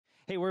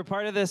Hey, we're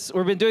part of this.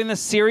 We've been doing this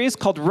series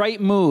called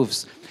Right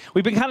Moves.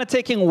 We've been kind of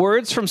taking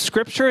words from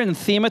Scripture and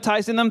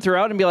thematizing them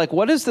throughout and be like,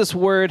 what does this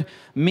word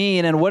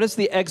mean? And what is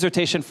the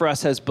exhortation for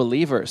us as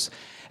believers?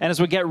 And as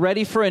we get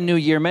ready for a new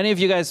year, many of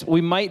you guys,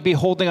 we might be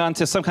holding on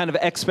to some kind of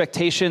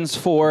expectations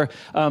for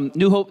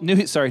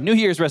New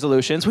Year's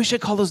resolutions. We should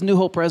call those New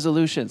Hope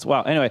resolutions.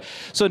 Wow. Anyway,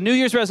 so New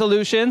Year's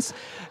resolutions,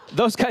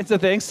 those kinds of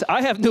things.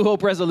 I have New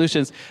Hope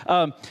resolutions.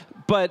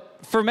 But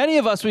for many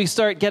of us, we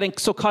start getting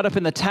so caught up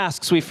in the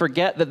tasks, we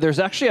forget that there's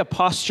actually a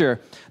posture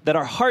that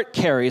our heart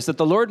carries that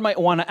the Lord might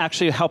want to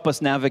actually help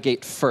us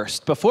navigate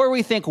first. Before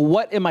we think,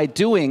 what am I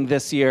doing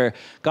this year?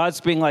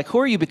 God's being like, who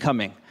are you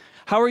becoming?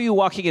 How are you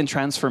walking in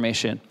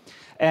transformation?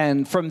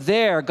 And from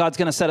there, God's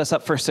going to set us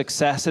up for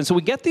success. And so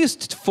we get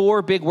these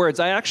four big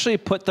words. I actually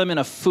put them in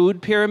a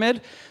food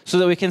pyramid so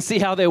that we can see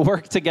how they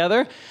work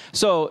together.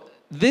 So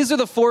these are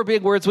the four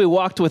big words we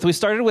walked with. We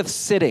started with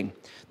sitting.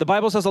 The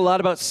Bible says a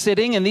lot about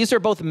sitting, and these are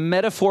both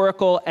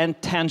metaphorical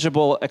and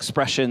tangible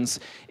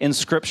expressions in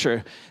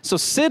Scripture. So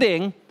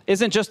sitting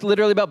isn't just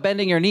literally about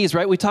bending your knees,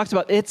 right? We talked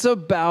about it's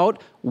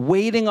about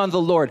waiting on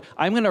the Lord.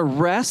 I'm going to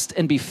rest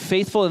and be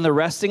faithful in the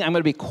resting. I'm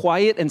going to be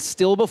quiet and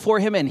still before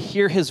Him and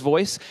hear His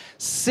voice.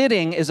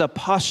 Sitting is a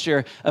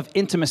posture of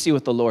intimacy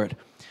with the Lord.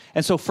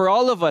 And so for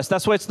all of us,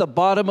 that's why it's the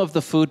bottom of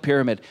the food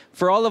pyramid.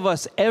 For all of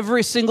us,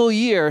 every single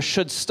year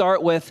should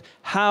start with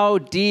how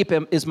deep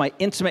is my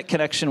intimate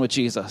connection with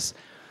Jesus?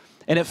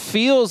 And it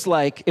feels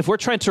like if we're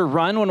trying to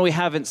run when we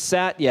haven't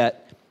sat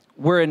yet,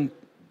 we're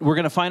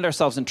going to find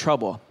ourselves in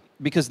trouble.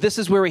 Because this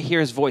is where we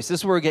hear His voice.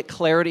 This is where we get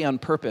clarity on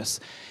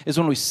purpose, is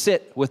when we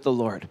sit with the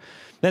Lord.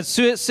 Then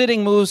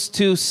sitting moves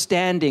to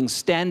standing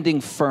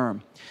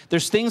firm.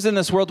 There's things in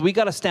this world we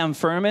got to stand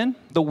firm in.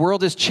 The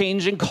world is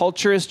changing,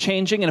 culture is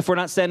changing, and if we're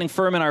not standing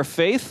firm in our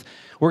faith,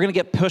 we're going to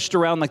get pushed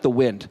around like the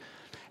wind.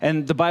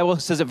 And the Bible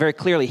says it very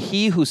clearly,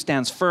 he who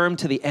stands firm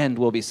to the end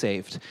will be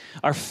saved.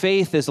 Our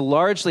faith is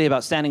largely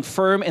about standing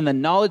firm in the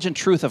knowledge and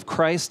truth of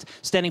Christ,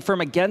 standing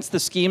firm against the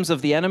schemes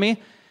of the enemy,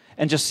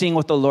 and just seeing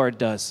what the Lord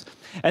does.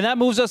 And that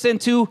moves us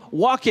into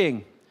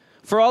walking.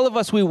 For all of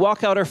us, we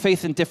walk out our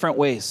faith in different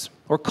ways.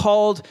 We're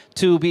called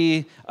to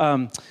be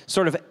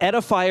sort of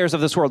edifiers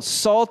of this world,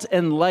 salt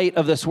and light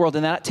of this world,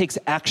 and that takes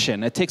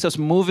action. It takes us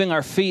moving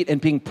our feet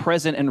and being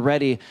present and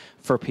ready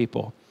for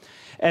people.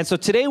 And so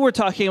today we're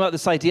talking about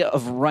this idea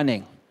of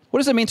running. What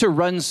does it mean to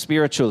run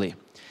spiritually?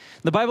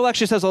 The Bible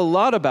actually says a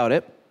lot about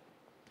it.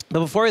 But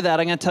before that,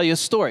 I'm going to tell you a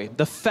story.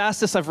 The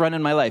fastest I've run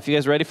in my life. You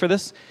guys ready for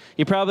this?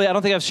 I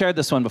don't think I've shared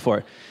this one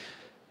before.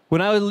 When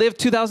I lived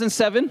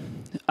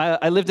 2007,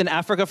 I lived in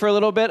Africa for a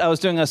little bit. I was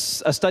doing a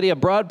study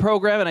abroad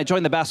program, and I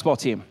joined the basketball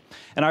team.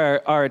 And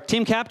our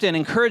team captain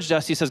encouraged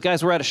us. He says,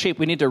 guys, we're out of shape.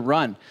 We need to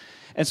run.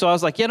 And so I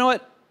was like, you know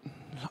what?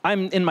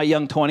 I'm in my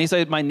young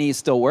 20s. My knees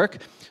still work.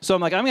 So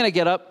I'm like, I'm going to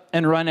get up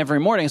and run every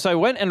morning. So I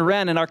went and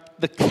ran, and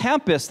the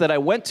campus that I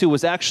went to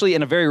was actually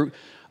in a very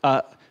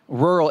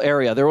rural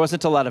area. There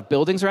wasn't a lot of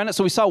buildings around it,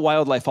 so we saw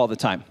wildlife all the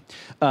time.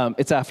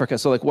 It's Africa,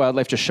 so like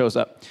wildlife just shows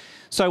up.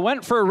 So I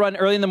went for a run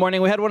early in the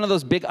morning. We had one of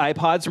those big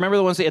iPods. Remember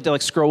the ones that you had to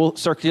like scroll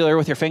circular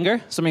with your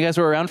finger? Some of you guys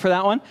were around for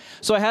that one.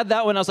 So I had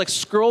that one. I was like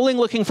scrolling,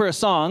 looking for a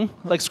song,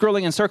 like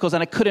scrolling in circles,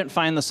 and I couldn't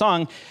find the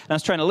song and I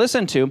was trying to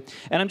listen to.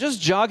 And I'm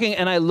just jogging,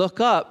 and I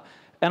look up,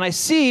 and I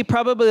see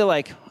probably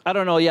like, I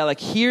don't know, like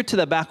here to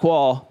the back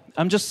wall,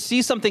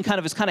 see something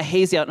it's kind of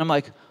hazy out, and I'm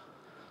like,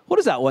 what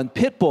is that one?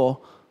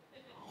 Pitbull.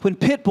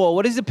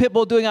 What is the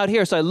pitbull doing out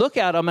here? So I look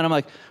at him, and I'm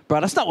like,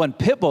 bro, that's not one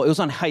pitbull. It was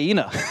on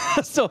hyena.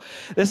 So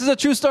this is a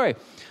true story.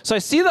 So I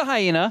see the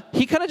hyena.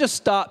 He kind of just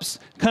stops,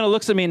 kind of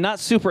looks at me, not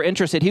super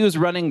interested. He was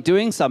running,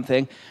 doing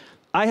something.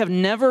 I have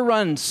never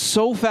run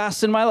so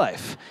fast in my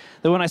life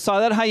that when I saw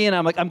that hyena,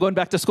 I'm like, I'm going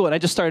back to school. And I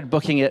just started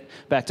booking it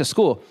back to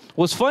school.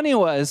 What's funny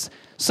was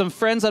some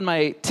friends on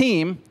my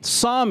team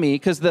saw me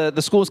because the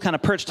school was kind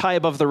of perched high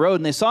above the road.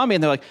 And they saw me,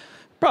 and they're like,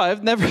 bro,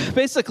 I've never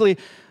basically,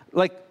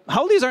 like,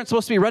 Howleys aren't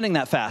supposed to be running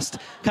that fast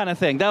kind of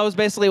thing. That was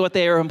basically what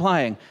they were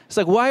implying. It's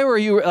like, why were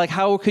you, like,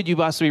 how could you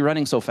possibly be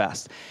running so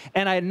fast?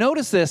 And I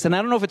noticed this, and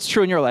I don't know if it's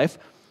true in your life.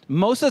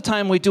 Most of the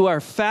time we do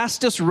our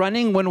fastest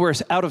running when we're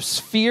out of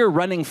sphere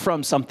running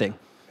from something.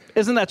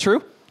 Isn't that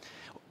true?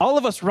 All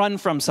of us run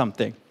from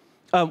something.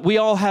 We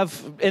all have,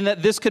 and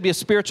that this could be a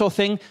spiritual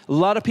thing. A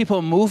lot of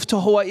people move to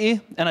Hawaii,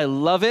 and I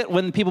love it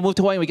when people move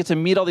to Hawaii and we get to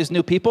meet all these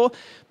new people.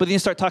 But then you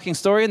start talking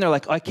story, and they're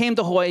like, I came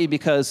to Hawaii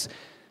because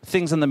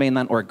things on the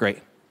mainland were great.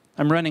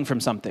 I'm running from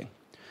something,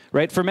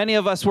 right? For many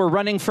of us, we're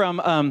running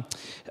from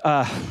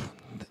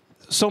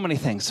so many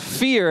things.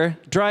 Fear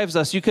drives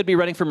us. You could be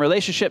running from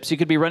relationships. You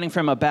could be running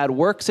from a bad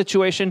work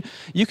situation.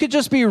 You could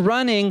just be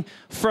running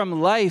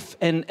from life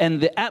and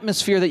the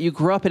atmosphere that you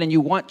grew up in, and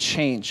you want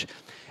change.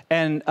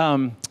 And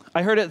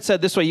I heard it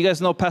said this way. You guys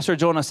know Pastor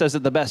Jonah says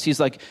it the best. He's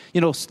like,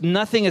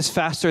 nothing is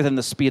faster than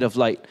the speed of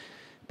light.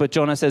 But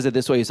Jonah says it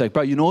this way. He's like,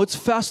 bro, it's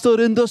faster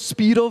than the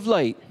speed of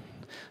light.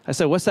 I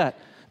said, what's that?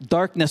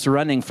 Darkness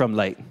running from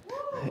light.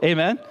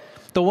 Amen?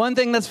 The one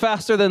thing that's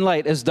faster than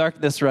light is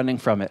darkness running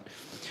from it.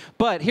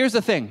 But here's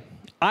the thing.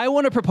 I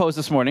want to propose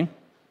this morning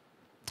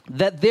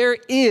that there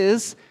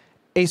is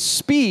a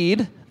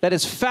speed that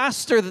is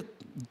faster,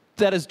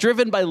 that is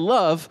driven by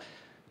love,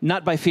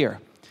 not by fear.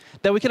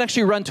 That we can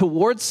actually run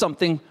towards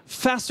something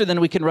faster than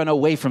we can run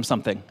away from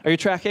something. Are you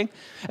tracking?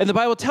 And the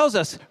Bible tells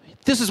us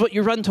this is what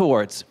you run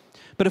towards.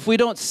 But if we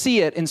don't see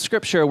it in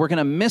Scripture, we're going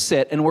to miss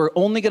it, and we're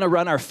only going to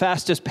run our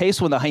fastest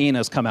pace when the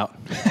hyenas come out.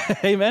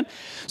 Amen?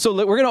 So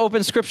we're going to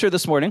open Scripture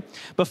this morning.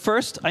 But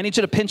first, I need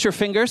you to pinch your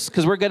fingers,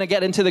 because we're going to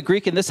get into the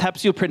Greek, and this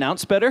helps you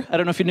pronounce better. I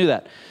don't know if you knew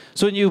that.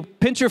 So when you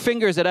pinch your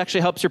fingers, it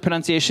actually helps your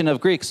pronunciation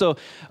of Greek. So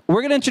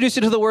we're going to introduce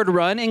you to the word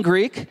run in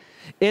Greek.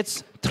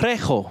 It's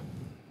trecho.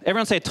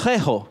 Everyone say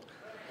trecho.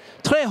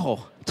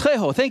 Trejo,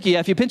 trejo, thank you.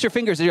 If you pinch your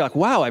fingers, you're like,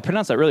 wow, I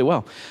pronounced that really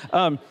well.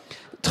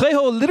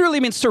 Trejo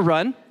literally means to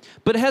run,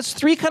 but it has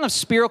three kind of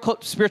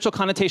spiritual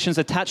connotations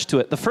attached to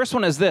it. The first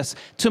one is this,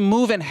 to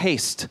move in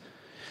haste.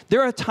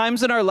 There are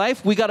times in our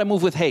life we got to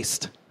move with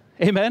haste.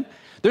 Amen?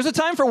 There's a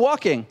time for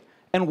walking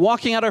and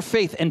walking out our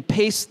faith and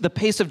the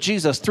pace of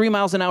Jesus, 3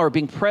 miles an hour,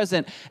 being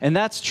present, and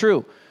that's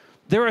true.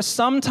 There are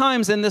some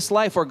times in this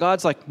life where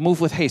God's like, move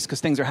with haste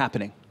because things are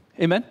happening.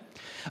 Amen?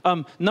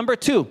 Number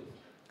 2,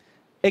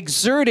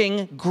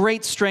 exerting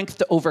great strength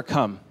to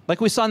overcome.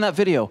 Like we saw in that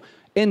video,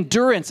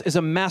 endurance is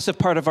a massive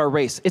part of our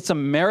race. It's a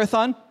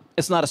marathon.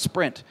 It's not a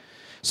sprint.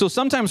 So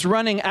sometimes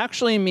running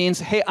actually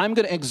means, hey, I'm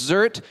going to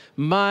exert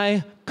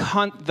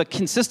the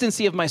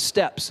consistency of my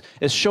steps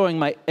is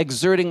showing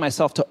exerting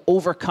myself to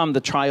overcome the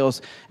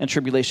trials and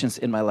tribulations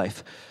in my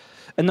life.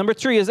 And number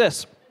 3 is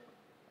this,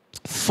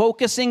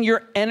 focusing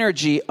your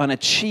energy on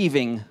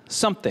achieving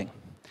something.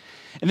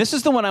 And this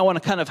is the one I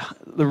want to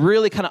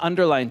really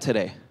underline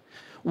today.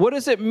 What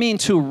does it mean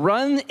to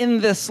run in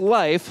this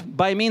life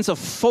by means of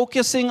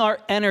focusing our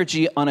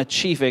energy on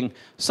achieving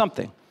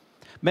something?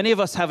 Many of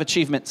us have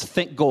achievements,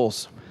 think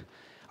goals.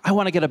 I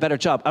want to get a better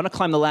job. I want to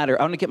climb the ladder.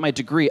 I want to get my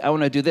degree. I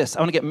want to do this. I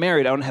want to get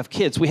married. I want to have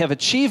kids. We have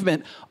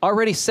achievement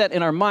already set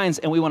in our minds,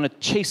 and we want to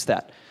chase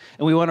that.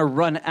 And we want to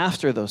run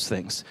after those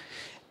things.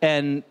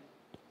 And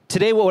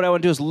today what I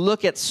want to do is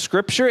look at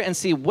Scripture and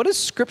see, what does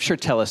Scripture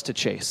tell us to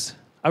chase?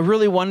 I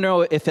really want to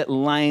know if it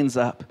lines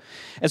up.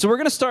 And so we're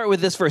going to start with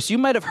this verse. You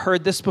might have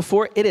heard this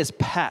before. It is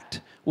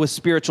packed with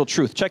spiritual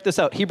truth. Check this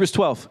out. Hebrews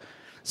 12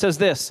 says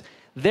this,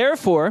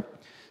 therefore,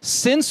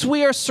 since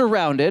we are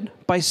surrounded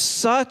by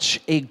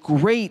such a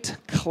great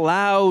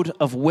cloud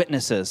of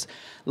witnesses,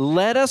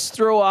 let us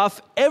throw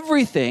off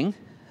everything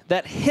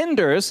that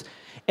hinders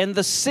and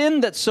the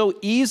sin that so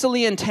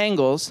easily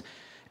entangles,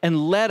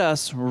 and let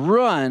us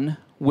run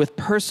with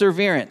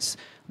perseverance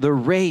the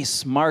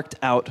race marked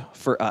out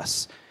for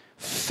us,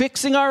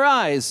 fixing our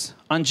eyes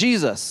on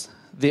Jesus,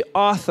 the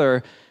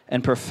author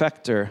and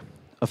perfecter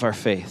of our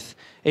faith.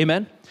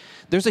 Amen?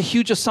 There's a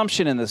huge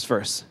assumption in this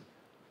verse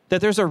that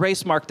there's a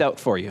race marked out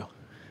for you.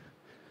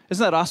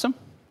 Isn't that awesome?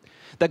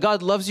 That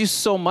God loves you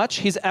so much,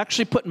 he's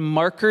actually put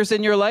markers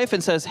in your life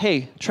and says,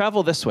 hey,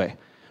 travel this way,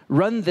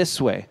 run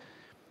this way.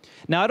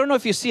 Now, I don't know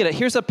if you see it.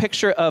 Here's a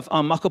picture of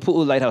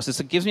Makapu'u Lighthouse.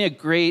 It gives me a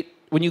great,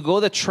 when you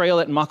go the trail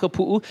at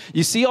Makapu'u,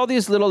 you see all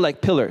these little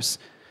pillars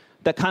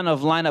that kind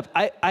of line up.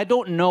 I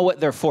don't know what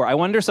they're for. I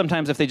wonder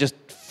sometimes if they just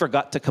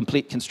forgot to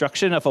complete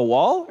construction of a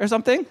wall or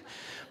something.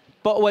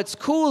 But what's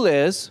cool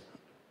is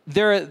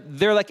they're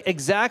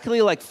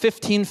exactly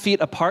 15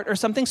 feet apart or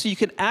something, so you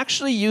can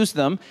actually use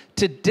them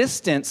to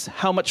distance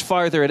how much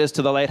farther it is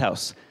to the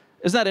lighthouse.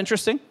 Isn't that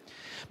interesting?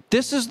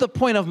 This is the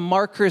point of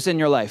markers in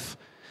your life.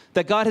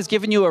 That God has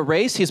given you a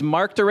race, he's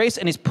marked a race,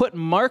 and he's put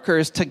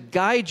markers to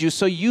guide you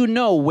so you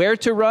know where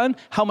to run,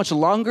 how much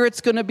longer it's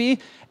going to be,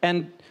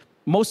 and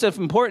most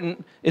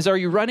important is, are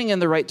you running in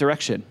the right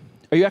direction?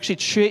 Are you actually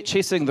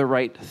chasing the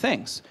right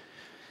things?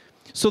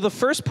 So the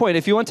first point,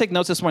 if you want to take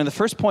notes this morning, the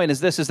first point is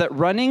this, is that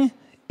running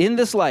in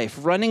this life,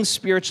 running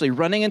spiritually,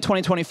 running in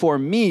 2024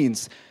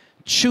 means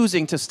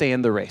choosing to stay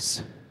in the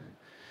race.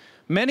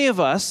 Many of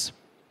us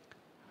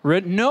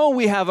know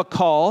we have a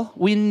call,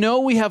 we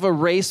know we have a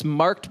race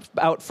marked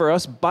out for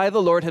us by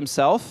the Lord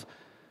himself,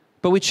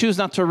 but we choose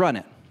not to run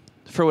it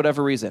for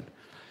whatever reason.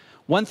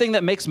 One thing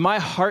that makes my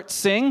heart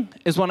sing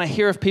is when I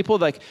hear of people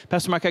like,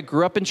 Pastor Mark, I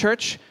grew up in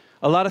church,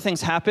 a lot of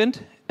things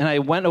happened, and I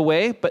went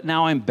away, but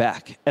now I'm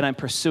back, and I'm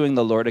pursuing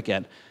the Lord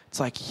again. It's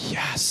like,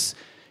 yes,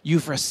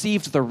 you've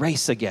received the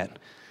race again,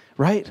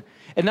 right?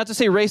 And not to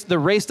say the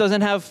race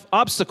doesn't have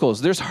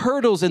obstacles. There's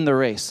hurdles in the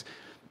race.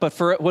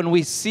 But when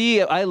we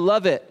see, I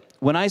love it,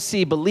 when I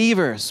see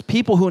believers,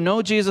 people who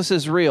know Jesus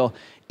is real,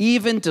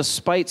 even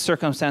despite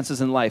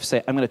circumstances in life,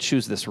 say, I'm going to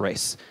choose this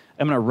race.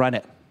 I'm going to run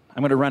it.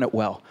 I'm going to run it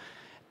well.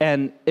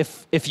 And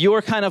if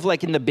you're kind of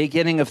in the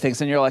beginning of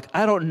things and you're like,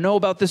 I don't know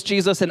about this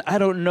Jesus and I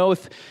don't know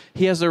if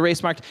he has a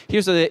race marked,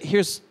 here's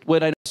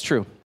what I know is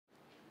true.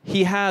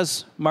 He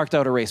has marked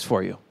out a race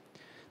for you.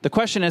 The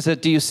question is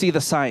do you see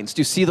the signs? Do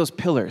you see those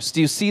pillars?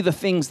 Do you see the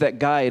things that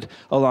guide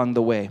along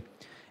the way?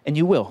 And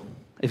you will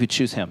if you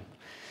choose him.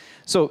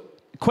 So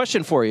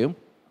question for you,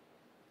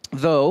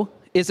 though,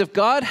 is if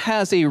God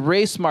has a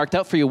race marked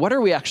out for you, what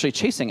are we actually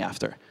chasing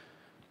after?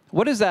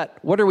 What is that?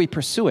 What are we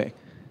pursuing?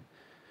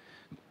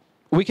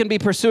 We can be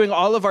pursuing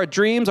all of our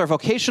dreams, our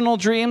vocational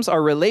dreams,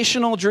 our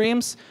relational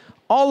dreams,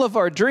 all of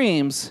our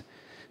dreams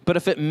But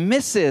if it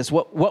misses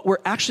what we're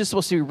actually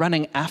supposed to be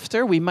running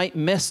after, we might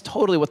miss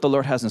totally what the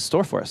Lord has in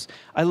store for us.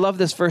 I love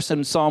this verse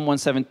in Psalm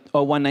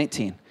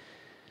 119.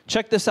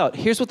 Check this out.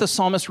 Here's what the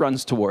psalmist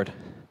runs toward.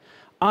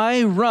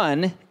 I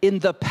run in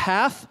the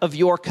path of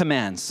your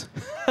commands,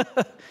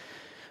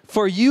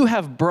 for you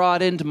have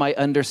broadened my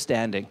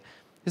understanding.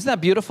 Isn't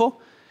that beautiful?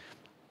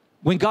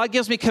 When God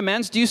gives me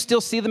commands, do you still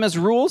see them as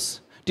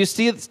rules? Do you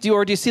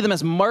see them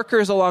as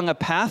markers along a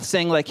path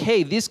saying like,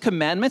 hey, these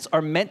commandments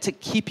are meant to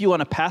keep you on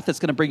a path that's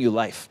going to bring you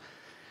life?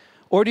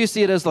 Or do you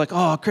see it as like,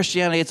 oh,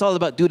 Christianity, it's all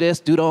about do this,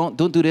 don't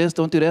do this,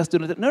 don't do this, do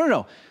this.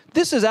 No.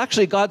 This is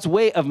actually God's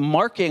way of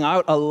marking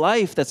out a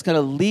life that's going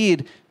to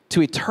lead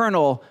to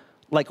eternal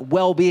like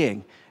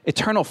well-being,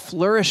 eternal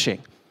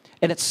flourishing.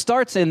 And it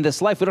starts in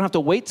this life. We don't have to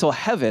wait till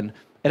heaven.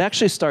 It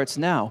actually starts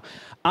now.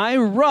 I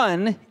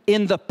run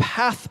in the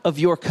path of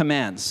your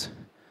commands.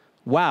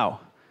 Wow.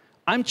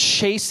 I'm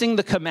chasing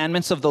the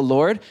commandments of the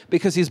Lord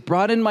because he's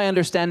broadened my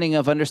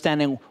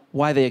understanding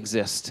why they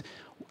exist,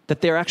 that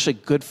they're actually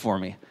good for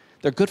me.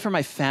 They're good for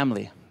my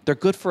family. They're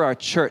good for our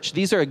church.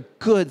 These are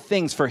good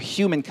things for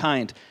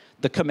humankind,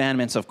 the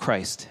commandments of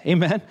Christ.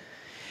 Amen?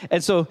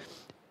 And so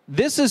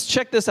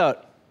check this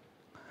out.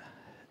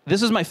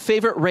 This is my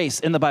favorite race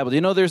in the Bible. Do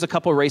you know there's a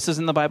couple races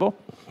in the Bible?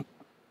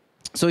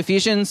 So it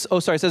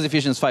says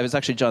Ephesians 5. It's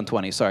actually John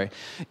 20, sorry.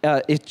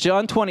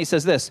 John 20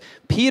 says this,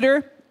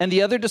 Peter and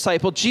the other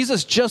disciple,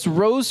 Jesus just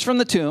rose from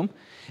the tomb.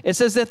 It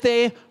says that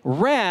they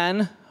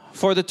ran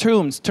for the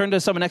tombs. Turn to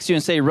someone next to you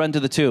and say, run to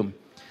the tomb.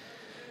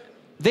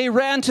 They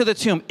ran to the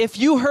tomb. If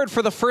you heard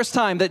for the first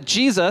time that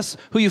Jesus,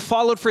 who you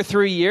followed for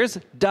 3 years,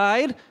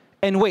 died,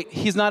 and wait,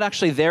 he's not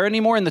actually there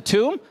anymore in the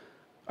tomb,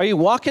 are you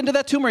walking to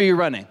that tomb or are you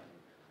running?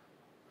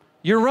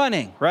 You're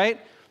running,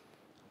 right?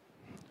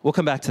 We'll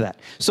come back to that.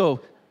 So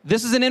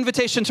this is an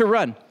invitation to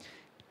run.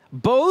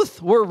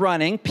 Both were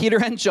running,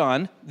 Peter and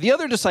John. The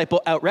other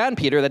disciple outran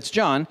Peter, that's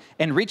John,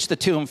 and reached the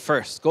tomb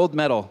first. Gold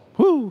medal.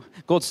 Woo!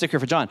 Gold sticker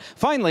for John.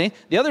 Finally,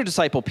 the other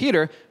disciple,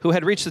 Peter, who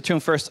had reached the tomb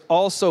first,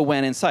 also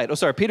went inside.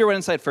 Peter went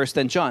inside first,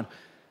 then John.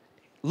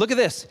 Look at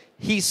this.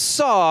 He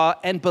saw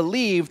and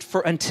believed,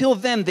 for until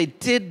then they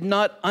did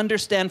not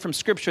understand from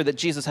Scripture that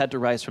Jesus had to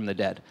rise from the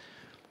dead.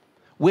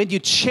 When you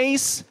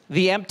chase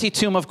the empty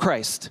tomb of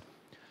Christ,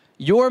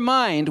 your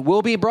mind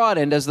will be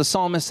broadened, as the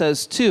psalmist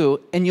says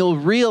too, and you'll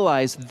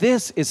realize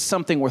this is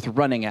something worth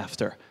running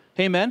after.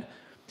 Amen?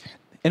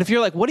 And if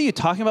you're like, what are you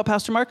talking about,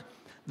 Pastor Mark?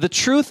 The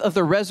truth of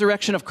the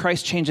resurrection of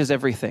Christ changes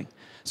everything.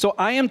 So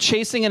I am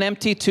chasing an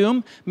empty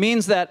tomb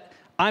means that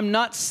I'm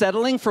not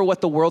settling for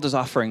what the world is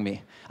offering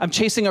me. I'm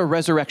chasing a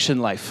resurrection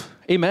life.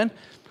 Amen?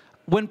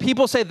 When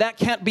people say that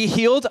can't be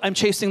healed, I'm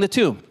chasing the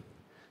tomb.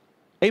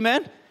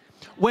 Amen?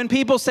 When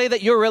people say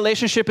that your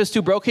relationship is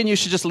too broken, you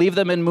should just leave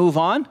them and move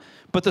on.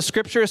 But the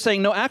Scripture is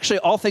saying, no, actually,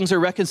 all things are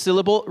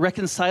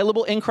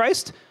reconcilable in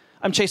Christ.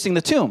 I'm chasing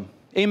the tomb.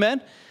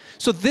 Amen?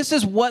 So this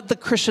is what the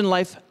Christian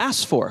life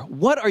asks for.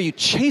 What are you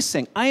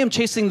chasing? I am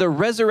chasing the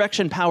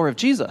resurrection power of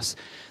Jesus.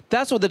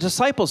 That's what the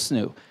disciples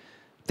knew.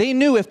 They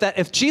knew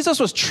if Jesus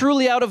was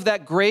truly out of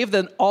that grave,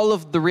 then all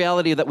of the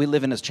reality that we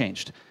live in has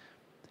changed.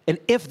 And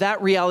if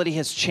that reality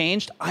has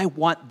changed, I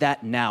want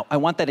that now. I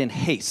want that in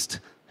haste.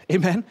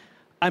 Amen?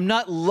 I'm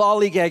not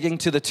lollygagging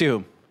to the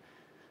tomb.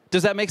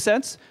 Does that make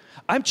sense?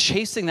 I'm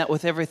chasing that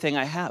with everything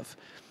I have.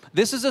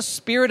 This is a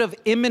spirit of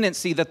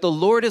imminency that the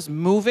Lord is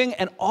moving,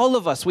 and all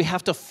of us, we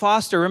have to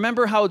foster.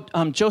 Remember how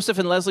Joseph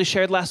and Leslie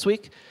shared last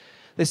week?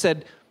 They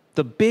said,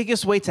 the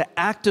biggest way to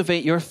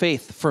activate your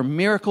faith for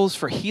miracles,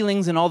 for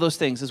healings, and all those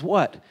things is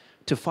what?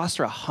 To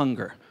foster a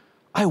hunger.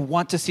 I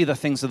want to see the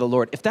things of the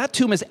Lord. If that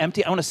tomb is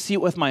empty, I want to see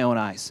it with my own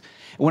eyes.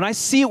 When I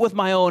see it with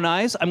my own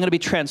eyes, I'm going to be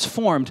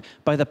transformed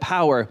by the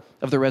power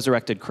of the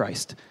resurrected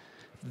Christ.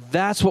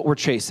 That's what we're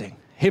chasing.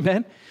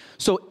 Amen?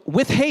 So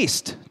with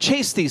haste,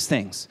 chase these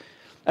things.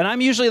 And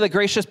I'm usually the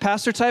gracious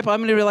pastor type. I'm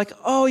going to be like,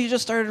 oh, you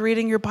just started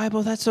reading your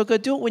Bible. That's so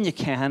good. Do it when you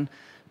can.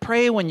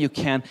 Pray when you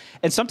can.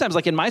 And sometimes,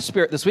 like in my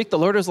spirit this week, the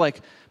Lord is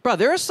like, bro,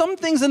 there are some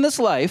things in this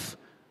life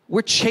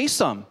where chase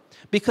them,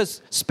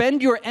 because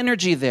spend your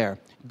energy there.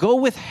 Go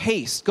with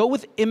haste. Go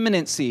with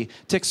imminency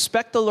to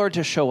expect the Lord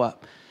to show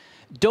up.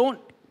 Don't,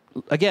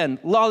 again,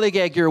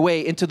 lollygag your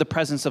way into the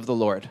presence of the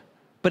Lord.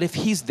 But if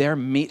he's there,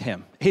 meet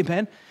him.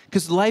 Amen?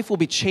 Because life will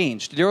be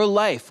changed. Your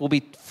life will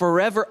be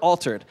forever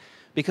altered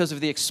because of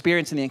the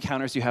experience and the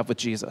encounters you have with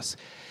Jesus.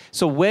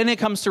 So when it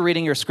comes to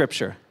reading your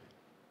scripture,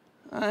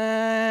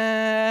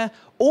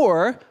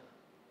 or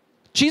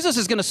Jesus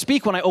is going to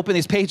speak when I open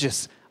these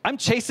pages. I'm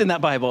chasing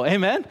that Bible.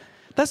 Amen?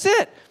 That's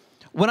it.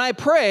 When I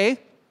pray,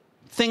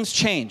 things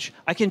change.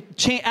 I can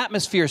change,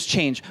 atmospheres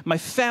change. My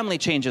family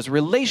changes.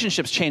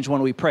 Relationships change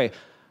when we pray.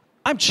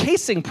 I'm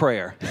chasing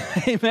prayer.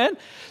 Amen?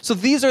 So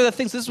these are the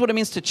things. This is what it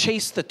means to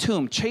chase the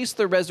tomb. Chase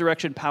the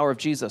resurrection power of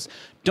Jesus.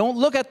 Don't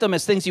look at them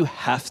as things you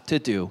have to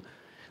do.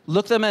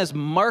 Look at them as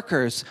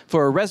markers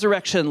for a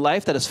resurrection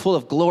life that is full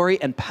of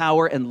glory and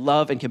power and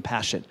love and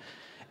compassion.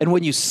 And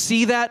when you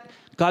see that,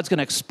 God's going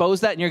to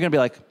expose that, and you're going to be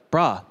like,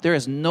 brah, there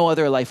is no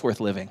other life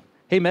worth living.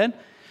 Amen?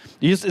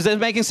 Is that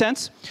making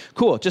sense?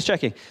 Cool, just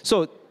checking.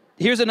 So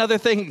here's another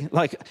thing,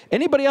 like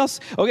anybody else?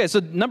 Okay, so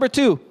number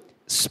 2,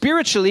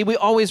 spiritually, we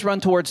always run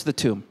towards the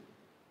tomb.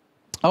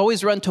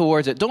 Always run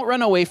towards it. Don't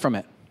run away from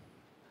it.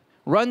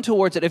 Run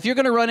towards it. If you're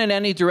going to run in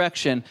any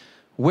direction,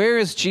 where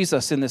is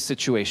Jesus in this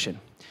situation?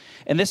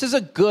 And this is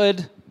a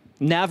good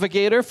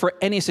navigator for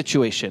any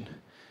situation.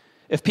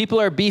 If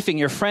people are beefing,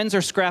 your friends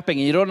are scrapping,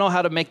 and you don't know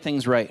how to make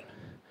things right,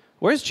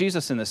 where's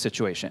Jesus in this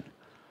situation?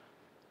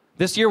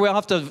 This year we'll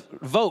have to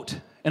vote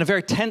in a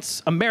very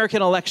tense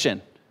American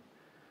election.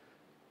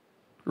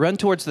 Run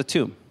towards the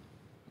tomb.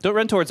 Don't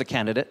run towards a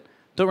candidate.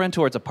 Don't run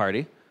towards a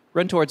party.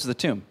 Run towards the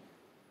tomb.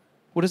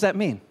 What does that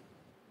mean?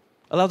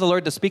 Allow the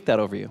Lord to speak that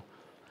over you.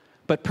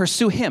 But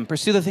pursue him.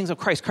 Pursue the things of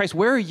Christ. Christ,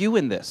 where are you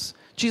in this?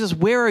 Jesus,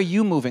 where are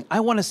you moving?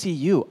 I want to see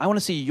you. I want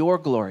to see your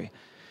glory.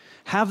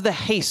 Have the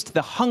haste,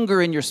 the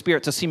hunger in your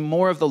spirit to see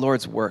more of the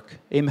Lord's work.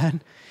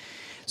 Amen.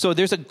 So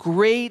there's a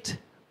great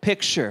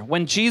picture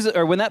when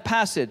that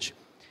passage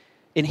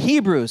in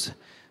Hebrews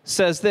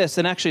says this,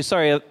 and actually,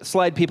 sorry,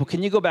 slide people,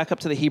 can you go back up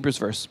to the Hebrews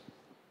verse?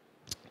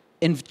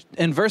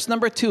 In verse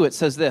number 2, it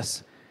says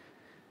this: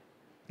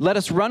 let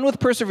us run with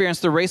perseverance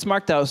the race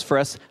marked out for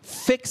us,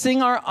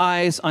 fixing our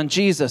eyes on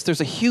Jesus.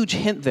 There's a huge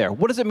hint there.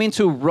 What does it mean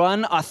to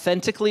run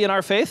authentically in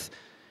our faith?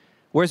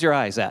 Where's your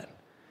eyes at?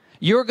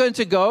 You're going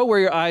to go where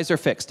your eyes are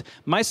fixed.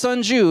 My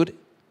son Jude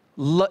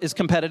is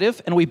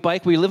competitive, and we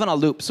live on a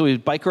loop, so we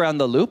bike around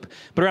the loop.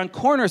 But around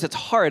corners, it's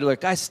hard.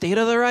 Like, guys, stay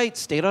to the right,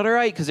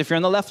 because if you're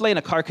in the left lane,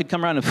 a car could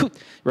come around and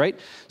right?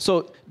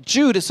 So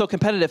Jude is so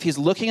competitive, he's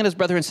looking at his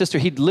brother and sister.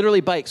 He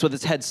literally bikes with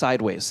his head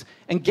sideways.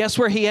 And guess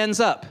where he ends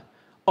up?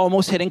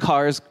 Almost hitting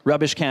cars,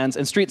 rubbish cans,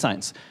 and street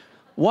signs.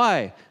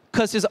 Why?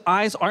 Because his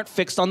eyes aren't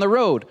fixed on the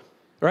road,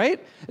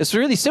 right? It's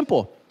really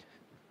simple.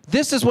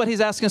 This is what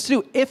he's asking us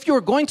to do. If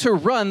you're going to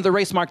run the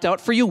race marked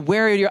out for you,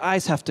 where do your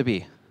eyes have to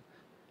be?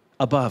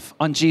 Above,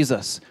 on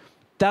Jesus.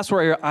 That's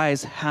where your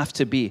eyes have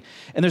to be.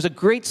 And there's a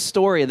great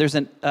story. There's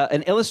an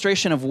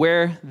illustration of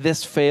where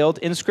this failed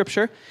in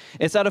Scripture.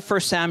 It's out of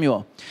 1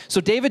 Samuel.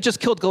 So David just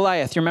killed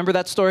Goliath. You remember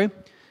that story?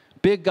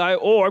 Big guy, I'm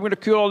going to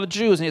kill all the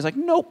Jews. And he's like,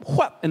 nope,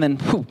 whap, and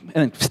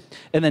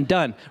then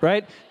done,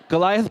 right?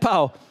 Goliath,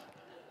 pow.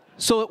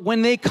 So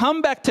when they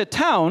come back to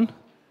town,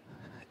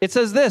 it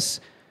says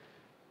this.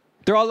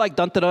 They're all like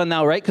dun-da-dun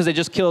now, right? Because they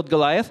just killed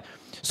Goliath.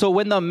 So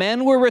when the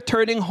men were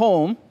returning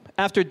home,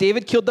 after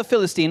David killed the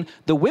Philistine,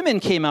 the women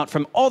came out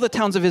from all the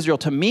towns of Israel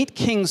to meet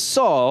King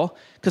Saul,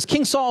 because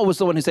King Saul was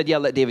the one who said, yeah,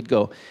 let David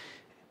go,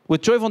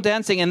 with joyful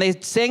dancing. And they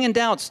sang and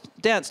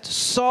danced.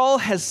 Saul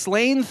has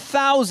slain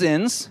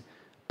thousands,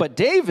 but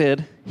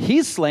David,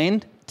 he's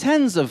slain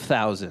tens of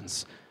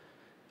thousands,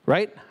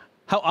 right?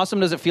 How awesome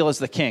does it feel as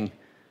the king?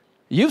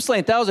 You've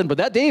slain thousands, but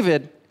that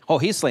David,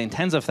 he's slain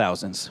tens of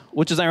thousands,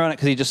 which is ironic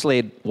because he just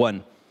slayed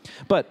one.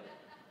 But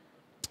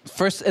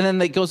first, and then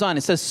it goes on.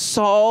 It says,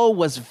 Saul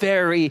was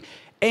very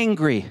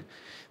angry.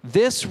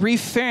 This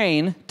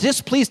refrain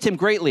displeased him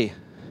greatly.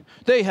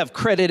 They have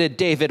credited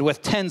David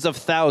with tens of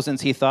thousands,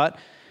 he thought,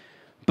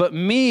 but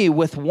me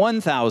with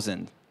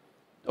 1,000.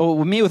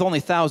 Me with only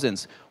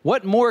thousands.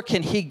 What more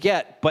can he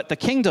get but the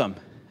kingdom?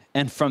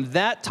 And from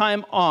that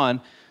time on,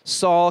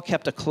 Saul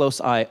kept a close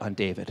eye on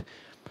David.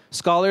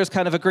 Scholars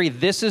kind of agree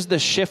this is the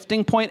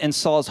shifting point in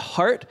Saul's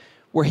heart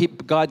where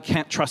God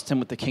can't trust him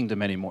with the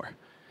kingdom anymore.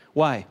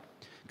 Why?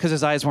 Because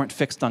his eyes weren't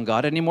fixed on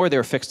God anymore. They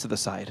were fixed to the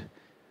side.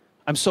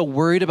 I'm so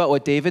worried about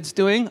what David's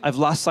doing, I've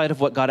lost sight of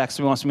what God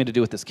actually wants me to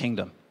do with this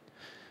kingdom.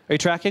 Are you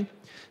tracking?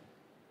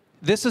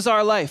 This is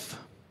our life.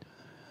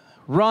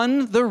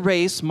 Run the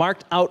race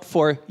marked out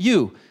for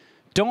you.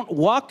 Don't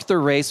walk the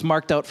race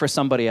marked out for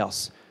somebody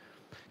else.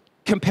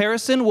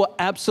 Comparison will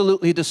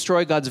absolutely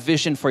destroy God's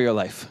vision for your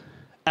life.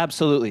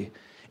 Absolutely.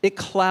 It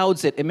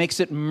clouds it. It makes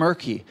it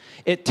murky.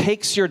 It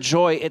takes your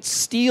joy. It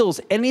steals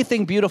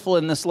anything beautiful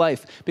in this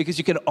life because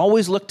you can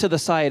always look to the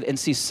side and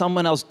see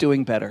someone else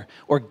doing better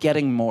or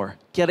getting more,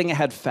 getting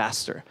ahead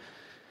faster.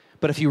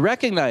 But if you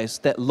recognize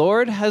that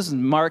Lord has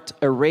marked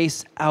a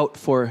race out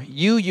for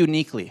you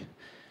uniquely,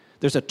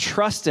 there's a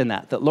trust in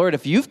that Lord,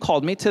 if you've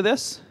called me to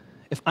this,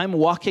 if I'm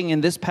walking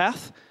in this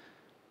path,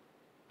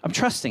 I'm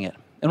trusting it.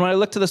 And when I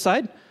look to the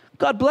side,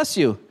 God bless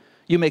you.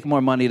 You make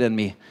more money than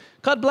me.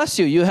 God bless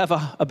you. You have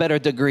a better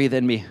degree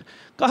than me.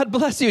 God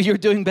bless you. You're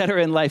doing better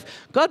in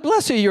life. God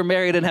bless you. You're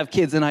married and have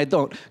kids and I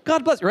don't.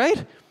 God bless,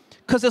 right?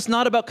 Because it's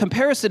not about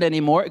comparison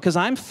anymore because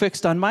I'm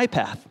fixed on my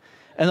path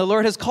and the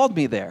Lord has called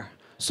me there.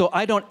 So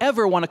I don't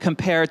ever want to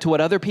compare to what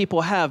other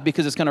people have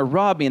because it's going to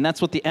rob me. And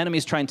that's what the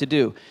enemy's trying to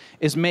do,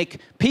 is make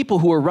people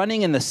who are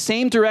running in the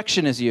same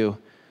direction as you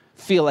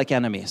feel like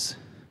enemies.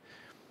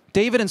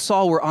 David and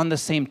Saul were on the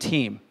same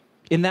team.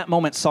 In that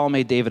moment, Saul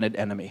made David an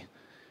enemy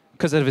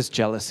because of his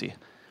jealousy.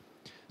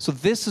 So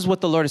this is what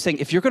the Lord is saying.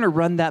 If you're going to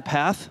run that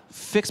path,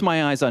 fix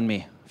my eyes on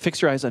me.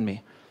 Fix your eyes on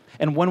me.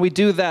 And when we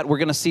do that, we're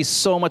going to see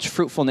so much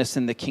fruitfulness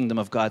in the kingdom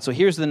of God. So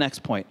here's the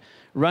next point.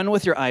 Run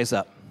with your eyes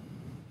up.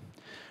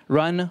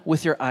 Run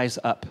with your eyes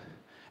up.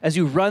 As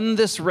you run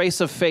this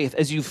race of faith,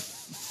 as you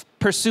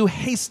pursue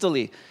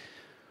hastily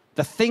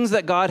the things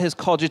that God has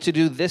called you to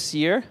do this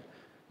year,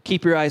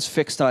 Keep your eyes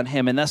fixed on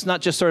him. And that's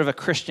not just sort of a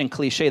Christian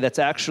cliche. That's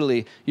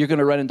actually, you're going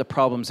to run into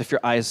problems if your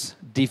eyes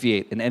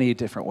deviate in any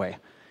different way.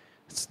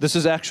 This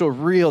is actual,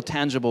 real,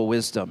 tangible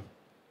wisdom.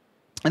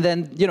 And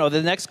then,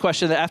 the next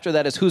question after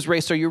that is, whose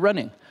race are you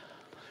running?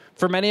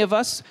 For many of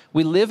us,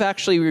 we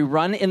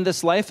run in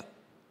this life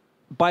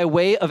by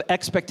way of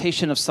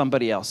expectation of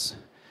somebody else.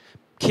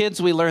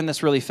 Kids, we learn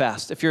this really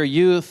fast. If you're a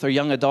youth or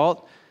young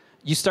adult,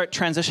 you start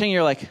transitioning,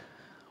 you're like,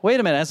 wait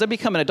a minute, as I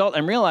become an adult,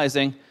 I'm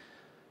realizing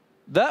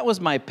that was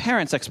my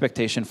parents'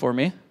 expectation for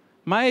me.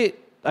 I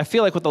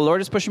feel like what the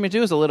Lord is pushing me to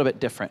do is a little bit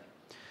different.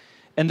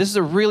 And this is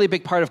a really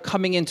big part of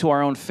coming into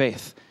our own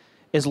faith,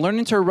 is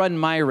learning to run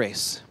my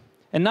race.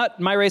 And not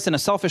my race in a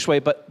selfish way,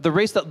 but the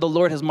race that the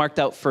Lord has marked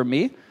out for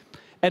me.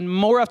 And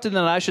more often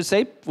than not, I should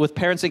say, with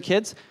parents and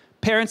kids,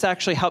 parents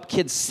actually help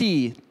kids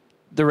see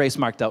the race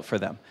marked out for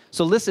them.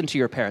 So listen to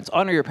your parents,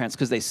 honor your parents,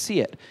 because they see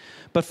it.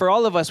 But for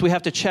all of us, we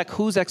have to check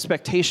whose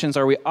expectations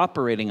are we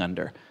operating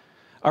under.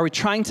 Are we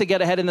trying to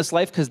get ahead in this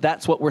life because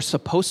that's what we're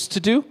supposed to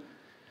do?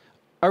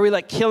 Are we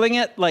like killing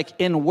it like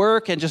in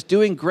work and just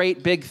doing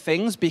great big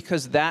things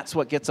because that's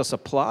what gets us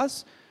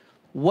applause?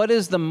 What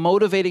is the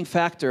motivating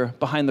factor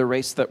behind the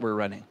race that we're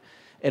running?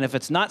 And if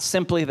it's not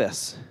simply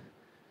this,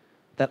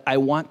 that I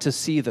want to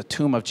see the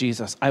tomb of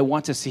Jesus, I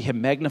want to see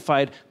him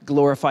magnified,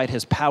 glorified,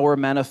 his power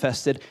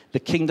manifested, the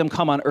kingdom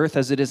come on earth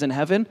as it is in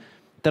heaven,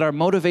 that our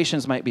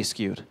motivations might be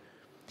skewed.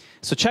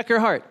 So check your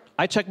heart.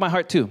 I check my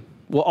heart too.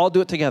 We'll all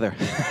do it together.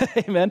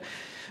 Amen.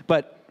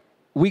 But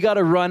we got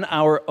to run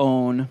our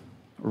own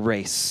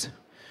race.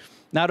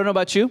 Now, I don't know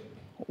about you.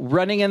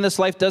 Running in this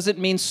life doesn't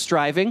mean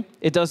striving.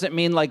 It doesn't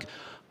mean like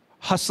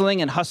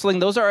hustling and hustling.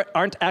 Those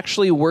aren't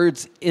actually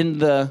words in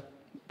the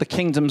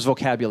kingdom's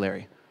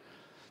vocabulary.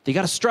 You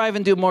got to strive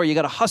and do more. You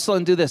got to hustle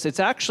and do this. It's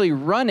actually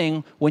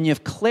running when you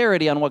have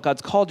clarity on what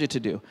God's called you to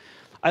do.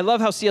 I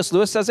love how C.S.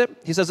 Lewis says it.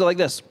 He says it like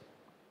this.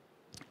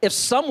 If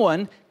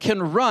someone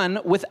can run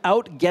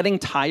without getting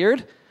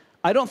tired,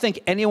 I don't think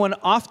anyone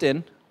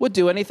often would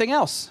do anything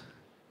else.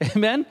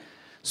 Amen?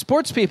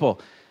 Sports people,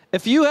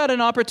 if you had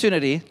an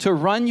opportunity to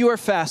run your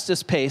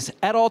fastest pace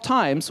at all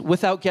times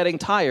without getting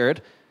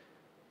tired,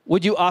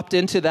 would you opt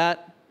into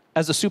that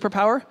as a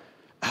superpower?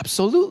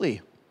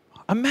 Absolutely.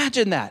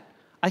 Imagine that.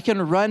 I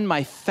can run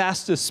my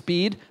fastest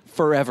speed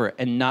forever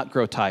and not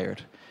grow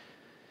tired.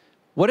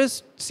 What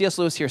is C.S.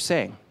 Lewis here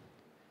saying?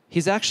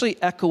 He's actually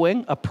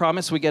echoing a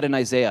promise we get in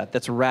Isaiah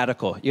that's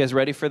radical. You guys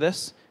ready for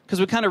this? Because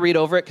we kind of read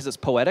over it because it's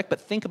poetic, but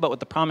think about what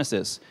the promise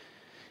is.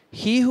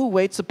 He who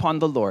waits upon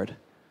the Lord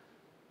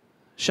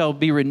shall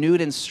be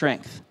renewed in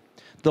strength.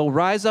 They'll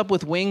rise up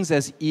with wings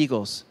as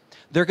eagles.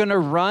 They're going to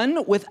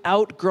run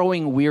without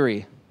growing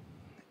weary.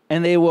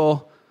 And they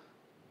will,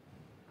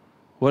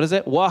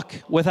 walk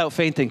without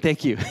fainting.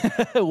 Thank you.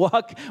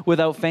 Walk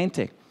without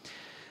fainting.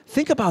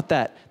 Think about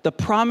that. The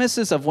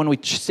promises of when we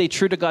stay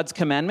true to God's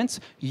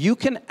commandments, you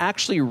can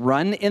actually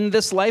run in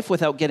this life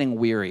without getting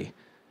weary.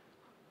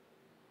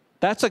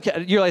 That's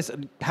okay. You realize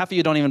half of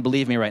you don't even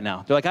believe me right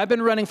now. They're like, I've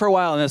been running for a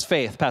while in this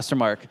faith, Pastor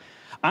Mark.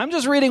 I'm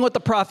just reading what the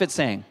prophet's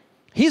saying.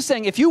 He's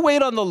saying, if you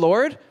wait on the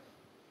Lord,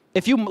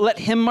 if you let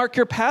him mark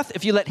your path,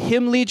 if you let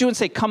him lead you and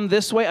say, come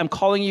this way, I'm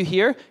calling you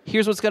here,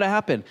 here's what's going to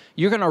happen.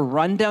 You're going to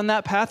run down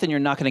that path and you're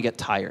not going to get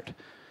tired.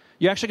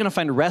 You're actually going to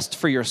find rest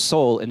for your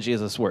soul, in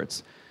Jesus'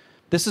 words.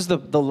 This is the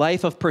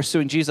life of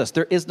pursuing Jesus.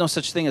 There is no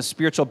such thing as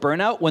spiritual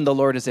burnout when the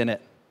Lord is in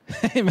it.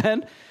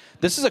 Amen?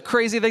 This is a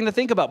crazy thing to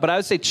think about, but I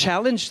would say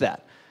challenge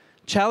that.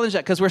 Challenge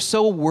that, because we're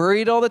so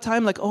worried all the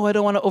time, like, oh, I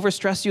don't want to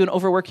overstress you and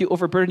overwork you,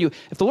 overburden you.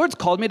 If the Lord's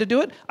called me to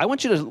do it, I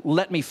want you to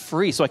let me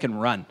free so I can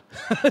run.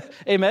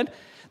 Amen?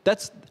 I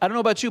don't know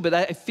about you, but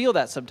I feel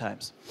that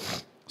sometimes.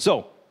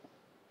 So,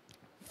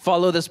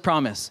 follow this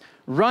promise.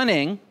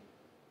 Running,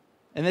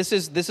 and this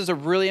is a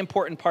really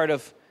important part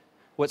of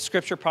what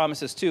Scripture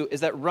promises too, is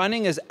that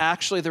running is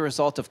actually the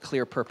result of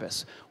clear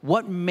purpose.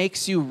 What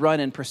makes you run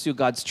and pursue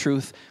God's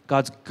truth,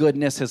 God's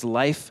goodness, his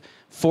life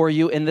for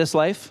you in this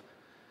life?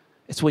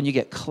 It's when you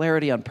get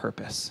clarity on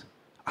purpose.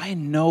 I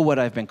know what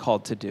I've been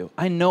called to do.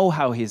 I know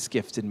how he's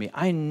gifted me.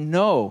 I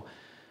know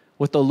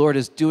what the Lord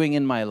is doing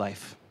in my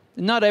life.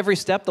 Not every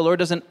step. The Lord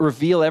doesn't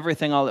reveal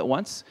everything all at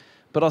once.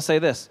 But I'll say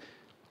this.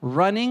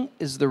 Running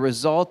is the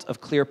result of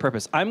clear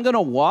purpose. I'm going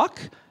to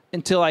walk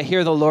until I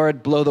hear the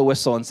Lord blow the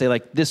whistle and say,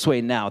 like, this way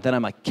now. Then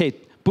I'm like, okay,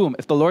 boom.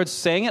 If the Lord's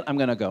saying it, I'm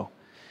going to go.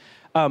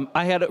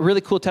 I had a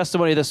really cool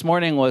testimony this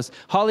morning was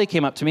Holly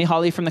came up to me.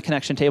 Holly from the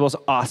Connection Table is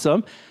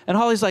awesome. And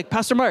Holly's like,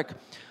 Pastor Mark,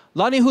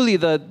 Lanihuli,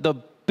 the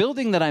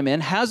building that I'm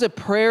in, has a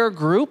prayer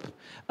group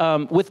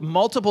with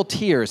multiple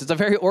tiers. It's a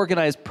very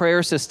organized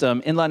prayer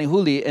system in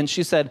Lanihuli. And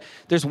she said,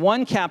 there's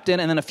one captain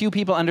and then a few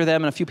people under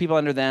them and a few people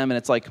under them. And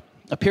it's like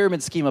a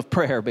pyramid scheme of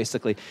prayer,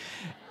 basically.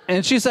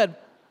 And she said,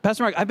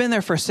 Pastor Mark, I've been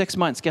there for 6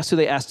 months. Guess who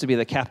they asked to be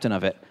the captain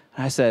of it?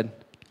 And I said,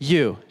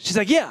 you. She's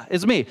like, yeah,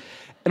 it's me.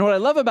 And what I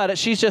love about it,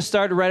 she's just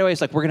started right away. It's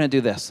like, we're going to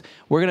do this.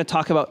 We're going to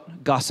talk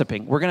about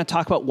gossiping. We're going to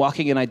talk about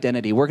walking in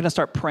identity. We're going to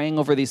start praying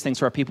over these things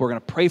for our people. We're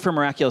going to pray for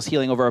miraculous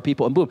healing over our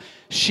people. And boom,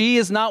 she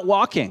is not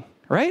walking,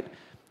 right?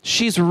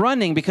 She's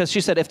running because she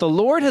said, if the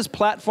Lord has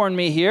platformed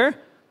me here,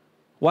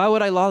 Why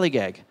would I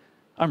lollygag?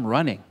 I'm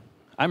running.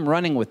 I'm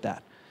running with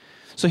that.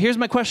 So here's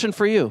my question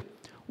for you.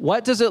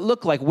 What does it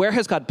look like? Where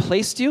has God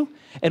placed you?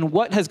 And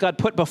what has God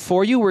put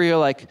before you where you're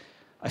like,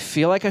 I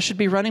feel like I should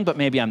be running, but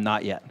maybe I'm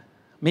not yet.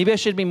 Maybe I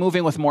should be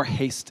moving with more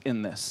haste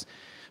in this.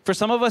 For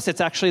some of us,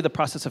 it's actually the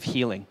process of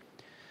healing.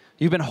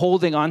 You've been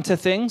holding on to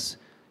things,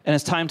 and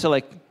it's time to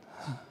like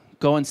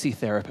go and see a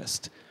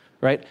therapist,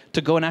 right?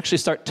 To go and actually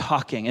start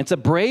talking. It's a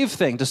brave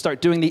thing to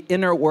start doing the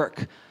inner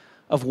work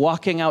of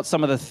walking out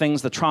some of the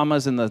things, the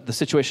traumas and the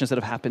situations that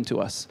have happened to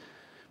us.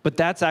 But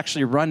that's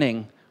actually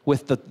running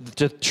with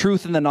the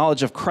truth and the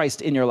knowledge of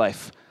Christ in your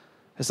life.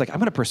 It's like, I'm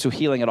going to pursue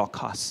healing at all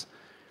costs.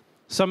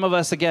 Some of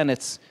us, again,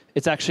 it's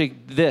actually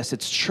this.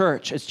 It's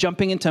church. It's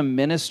jumping into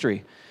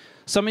ministry.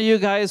 Some of you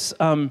guys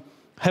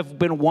have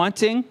been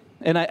wanting,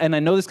 and I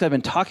know this because I've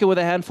been talking with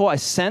a handful. I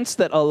sense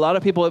that a lot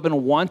of people have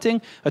been wanting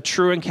a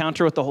true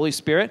encounter with the Holy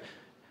Spirit.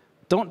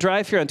 Don't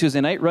drive here on Tuesday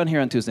night. Run here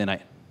on Tuesday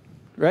night,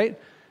 right?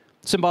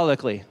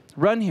 Symbolically,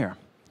 run here.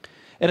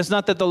 And it's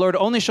not that the Lord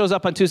only shows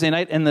up on Tuesday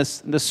night in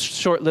this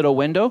short little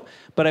window,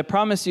 but I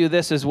promise you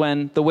this is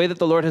when the way that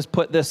the Lord has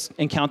put this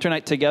encounter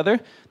night together,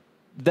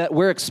 that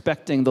we're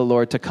expecting the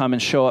Lord to come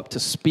and show up, to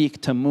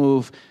speak, to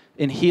move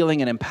in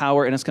healing and in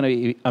power, and it's going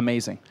to be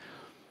amazing.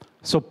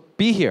 So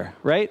be here,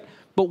 right?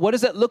 But what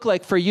does it look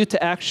like for you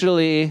to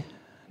actually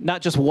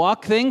not just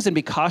walk things and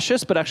be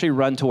cautious, but actually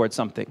run towards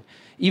something?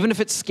 Even if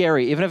it's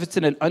scary, even if it's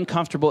in an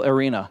uncomfortable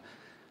arena,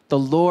 the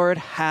Lord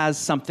has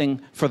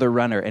something for the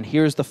runner. And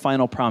here's the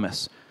final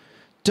promise.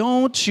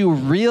 Don't you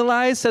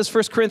realize, says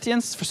 1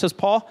 Corinthians, says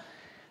Paul,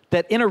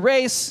 that in a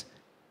race,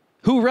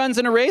 who runs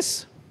in a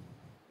race?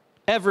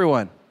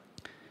 Everyone.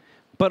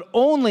 But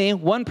only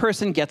one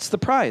person gets the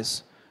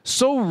prize.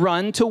 So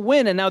run to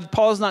win. And now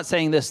Paul's not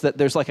saying this, that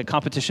there's like a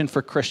competition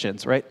for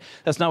Christians, right?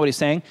 That's not what he's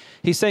saying.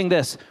 He's saying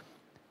this.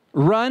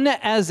 Run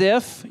as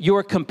if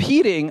you're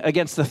competing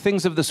against the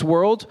things of this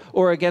world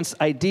or against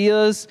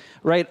ideas,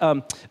 right?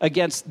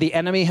 Against the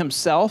enemy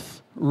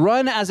himself.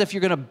 Run as if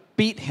you're going to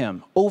beat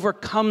him,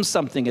 overcome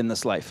something in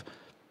this life.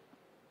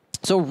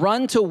 So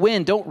run to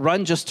win. Don't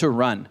run just to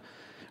run,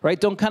 right?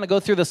 Don't kind of go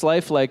through this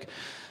life like,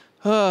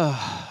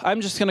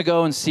 I'm just going to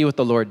go and see what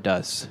the Lord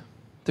does.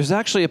 There's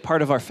actually a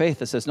part of our faith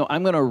that says, no,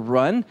 I'm going to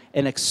run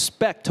and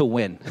expect to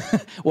win.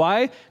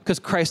 Why? Because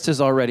Christ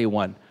has already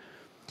won.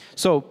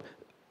 So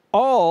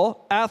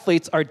all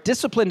athletes are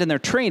disciplined in their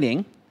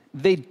training.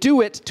 They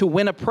do it to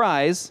win a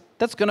prize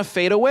that's going to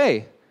fade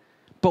away.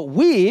 But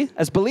we,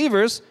 as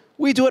believers,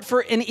 we do it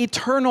for an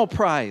eternal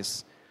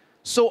prize.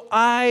 So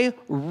I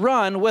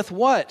run with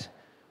what?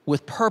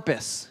 With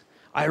purpose.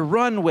 I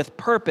run with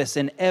purpose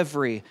in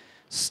every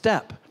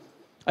step.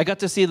 I got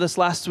to see this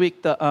last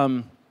week,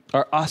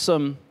 our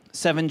awesome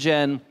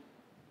 7-gen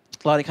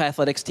Lanikai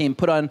Athletics team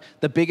put on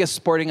the biggest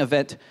sporting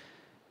event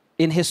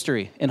in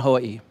history in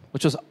Hawaii,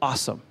 which was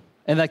awesome.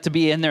 And like to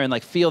be in there and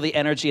like feel the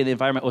energy and the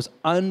environment was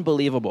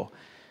unbelievable.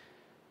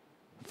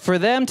 For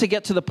them to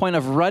get to the point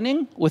of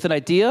running with an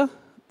idea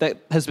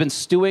that has been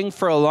stewing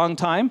for a long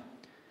time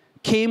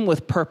came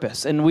with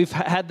purpose. And we've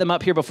had them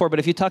up here before, but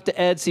if you talk to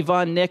Ed,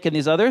 Sivan, Nick, and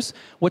these others,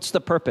 what's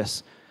the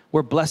purpose?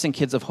 We're blessing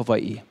kids of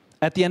Hawaii.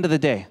 At the end of the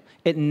day,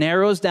 it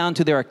narrows down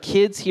to there are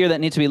kids here that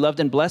need to be loved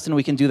and blessed, and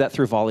we can do that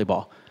through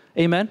volleyball.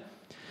 Amen?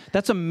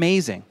 That's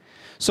amazing.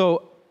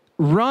 So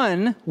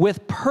run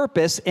with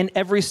purpose in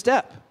every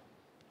step.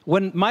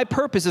 When my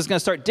purpose is going to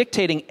start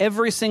dictating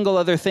every single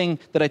other thing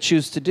that I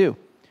choose to do.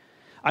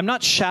 I'm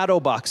not shadow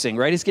boxing,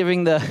 right? He's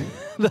giving the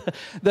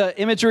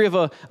imagery of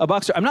a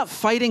boxer. I'm not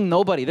fighting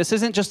nobody. This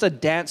isn't just a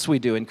dance we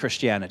do in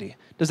Christianity.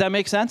 Does that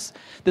make sense?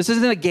 This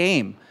isn't a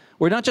game.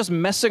 We're not just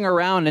messing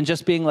around and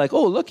just being like,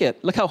 oh, look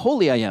how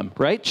holy I am,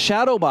 right?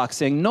 Shadow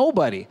boxing,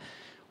 nobody.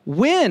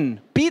 Win,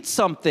 beat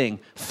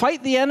something,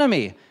 fight the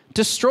enemy,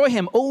 destroy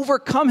him,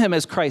 overcome him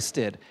as Christ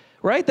did,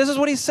 right? This is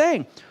what he's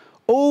saying.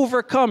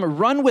 Overcome,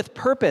 run with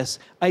purpose.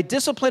 I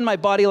discipline my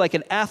body like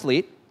an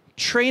athlete,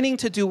 training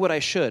to do what I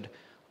should.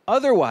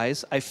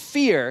 Otherwise, I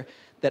fear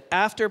that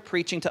after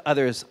preaching to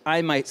others,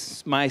 I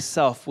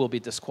myself will be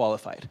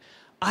disqualified.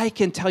 I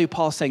can tell you,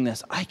 Paul's saying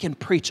this, I can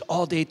preach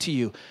all day to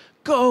you.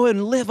 Go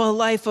and live a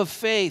life of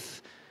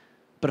faith.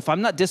 But if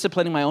I'm not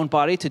disciplining my own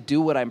body to do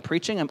what I'm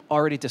preaching, I'm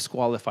already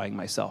disqualifying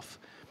myself.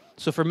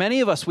 So for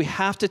many of us, we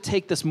have to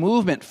take this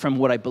movement from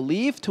what I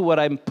believe to what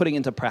I'm putting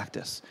into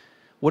practice.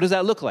 What does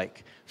that look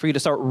like? For you to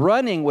start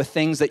running with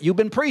things that you've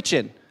been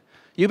preaching.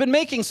 You've been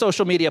making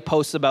social media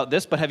posts about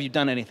this, but have you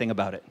done anything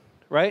about it?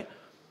 Right?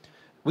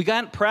 We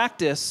have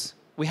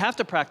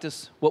to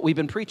practice what we've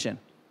been preaching.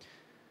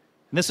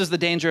 And this is the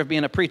danger of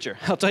being a preacher.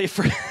 I'll tell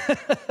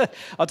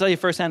you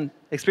firsthand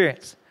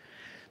experience.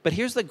 But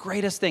here's the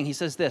greatest thing. He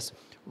says this,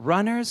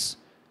 runners,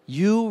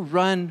 you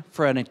run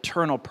for an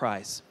eternal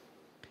prize.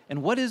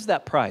 And what is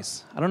that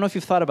prize? I don't know if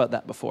you've thought about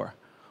that before.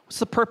 What's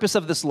the purpose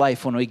of this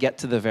life when we get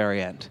to the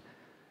very end?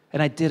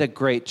 And I did a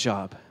great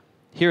job.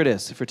 Here it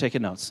is, if you're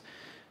taking notes.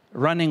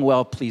 Running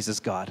well pleases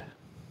God.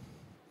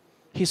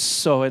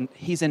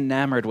 He's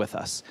enamored with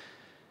us.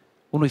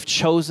 When we've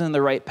chosen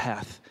the right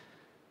path,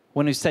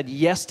 when we've said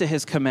yes to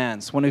his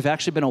commands, when we've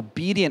actually been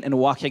obedient in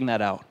walking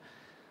that out,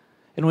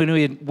 and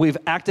when we've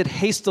acted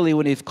hastily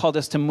when he's called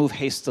us to move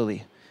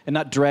hastily and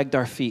not dragged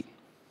our feet.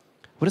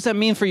 What does that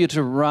mean for you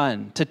to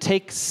run, to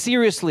take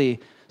seriously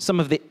some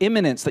of the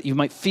imminence that you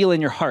might feel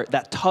in your heart,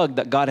 that tug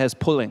that God has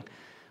pulling?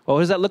 Well,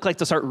 what does that look like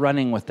to start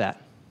running with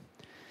that?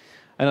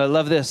 And I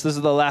love this. This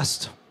is the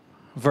last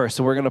verse,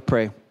 and we're going to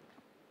pray.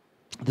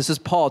 This is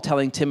Paul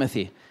telling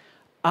Timothy,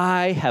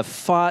 I have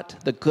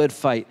fought the good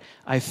fight.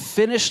 I've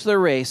finished the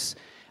race.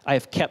 I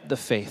have kept the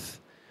faith.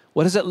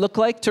 What does it look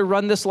like to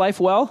run this life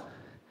well?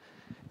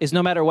 Is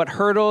no matter what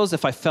hurdles,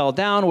 if I fell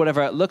down,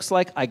 whatever it looks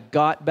like, I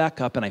got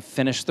back up and I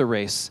finished the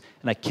race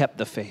and I kept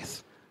the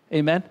faith.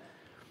 Amen?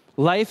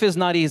 Life is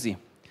not easy.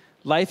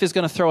 Life is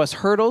going to throw us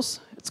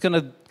hurdles. It's going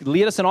to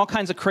lead us in all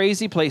kinds of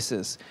crazy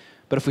places.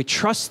 But if we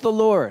trust the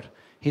Lord,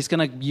 he's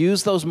going to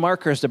use those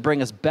markers to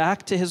bring us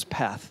back to his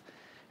path.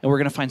 And we're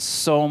going to find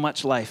so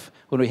much life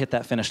when we hit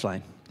that finish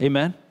line.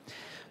 Amen?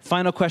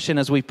 Final question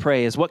as we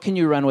pray is, what can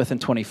you run with in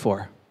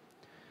 24?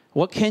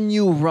 What can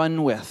you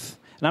run with?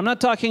 And I'm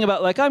not talking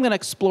about like, I'm going to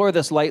explore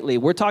this lightly.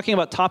 We're talking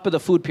about top of the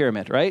food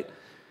pyramid, right?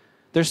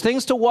 There's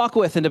things to walk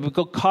with and to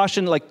go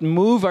caution, like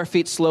move our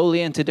feet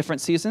slowly into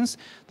different seasons.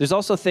 There's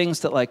also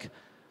things that like,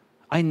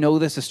 I know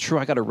this is true.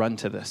 I got to run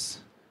to this.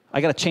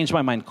 I got to change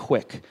my mind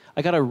quick.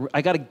 I got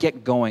to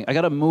get going. I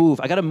got to move.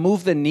 I got to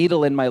move the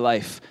needle in my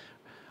life.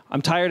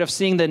 I'm tired of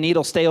seeing the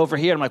needle stay over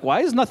here. I'm like,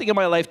 why is nothing in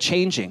my life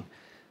changing?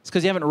 It's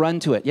because you haven't run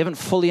to it. You haven't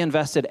fully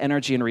invested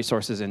energy and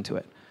resources into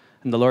it.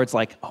 And the Lord's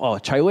like, oh,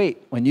 try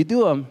wait. When you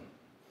do them,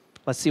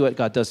 let's see what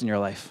God does in your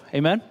life.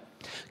 Amen?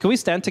 Can we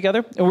stand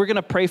together? And we're going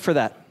to pray for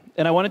that.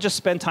 And I want to just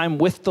spend time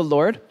with the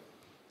Lord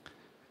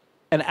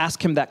and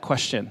ask him that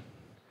question.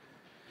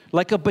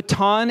 Like a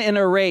baton in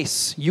a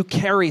race, you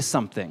carry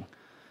something.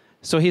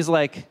 So he's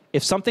like,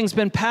 if something's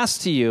been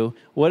passed to you,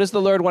 what does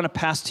the Lord want to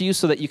pass to you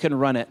so that you can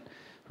run it?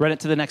 Run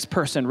it to the next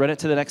person, run it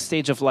to the next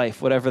stage of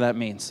life, whatever that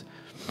means.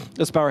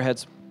 Let's bow our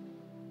heads.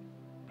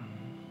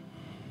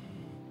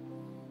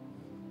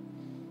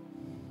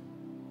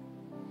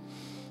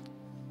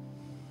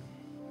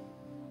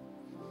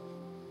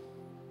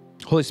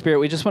 Holy Spirit,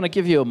 we just want to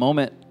give you a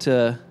moment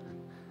to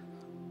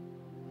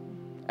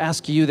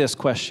ask you this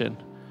question.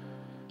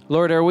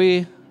 Lord, are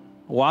we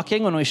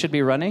walking when we should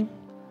be running?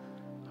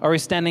 Are we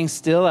standing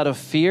still out of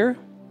fear?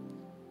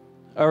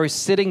 Are we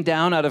sitting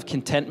down out of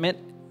contentment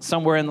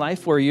somewhere in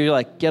life where you're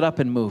like, get up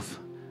and move?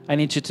 I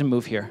need you to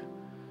move here.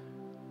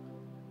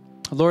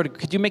 Lord,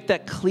 could you make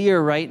that clear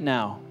right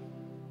now?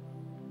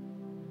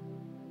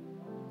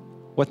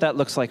 What that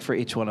looks like for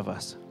each one of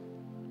us.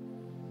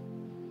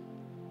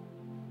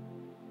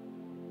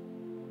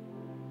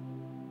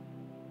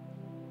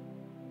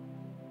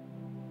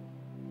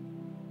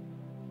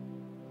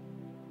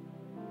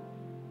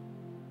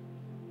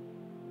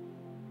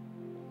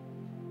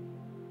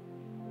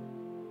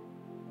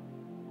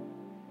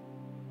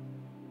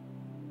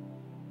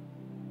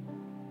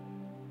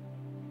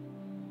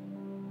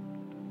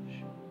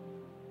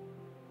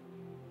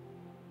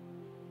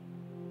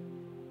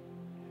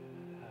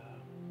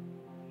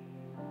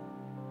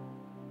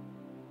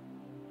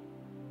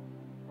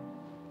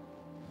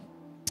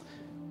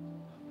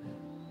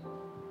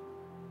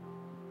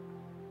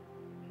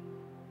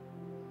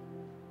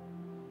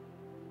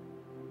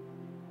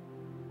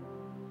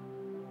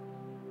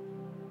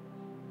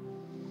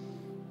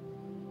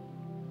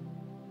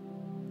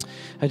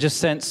 I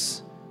just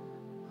sense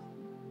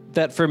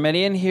that for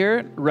many in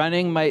here,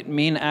 running might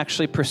mean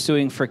actually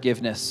pursuing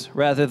forgiveness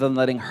rather than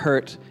letting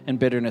hurt and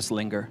bitterness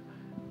linger.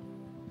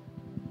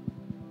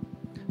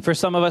 For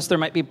some of us, there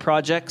might be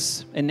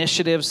projects,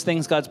 initiatives,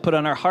 things God's put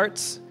on our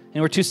hearts,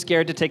 and we're too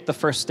scared to take the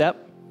first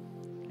step.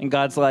 And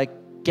God's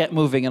like, get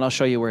moving and I'll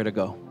show you where to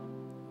go.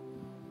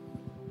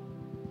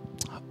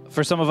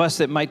 For some of us,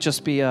 it might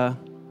just be a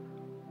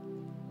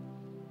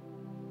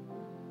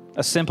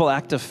simple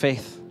act of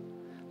faith.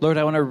 Lord,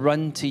 I want to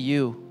run to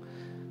you.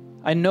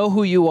 I know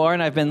who you are,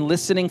 and I've been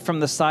listening from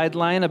the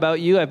sideline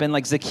about you. I've been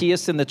like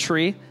Zacchaeus in the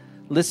tree,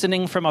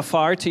 listening from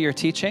afar to your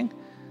teaching.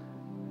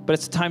 But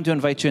it's time to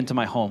invite you into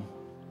my home.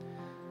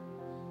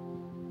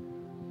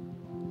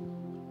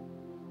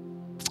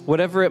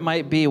 Whatever it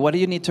might be, what do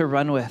you need to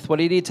run with? What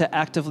do you need to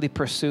actively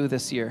pursue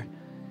this year?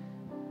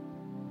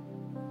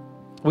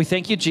 We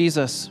thank you,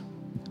 Jesus,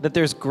 that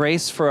there's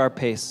grace for our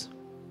pace.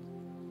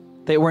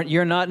 That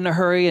you're not in a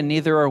hurry, and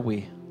neither are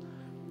we.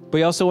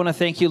 We also want to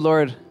thank you,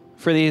 Lord,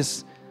 for the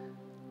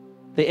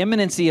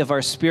imminency of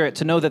our spirit,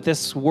 to know that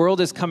this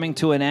world is coming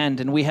to an end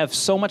and we have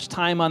so much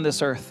time on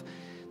this earth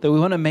that we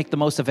want to make the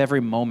most of every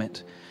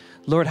moment.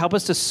 Lord, help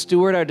us to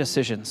steward our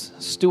decisions,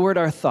 steward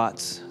our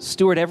thoughts,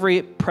 steward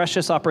every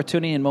precious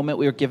opportunity and moment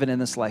we are given in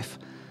this life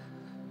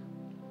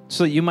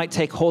so that you might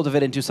take hold of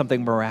it and do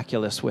something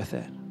miraculous with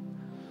it.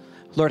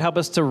 Lord, help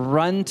us to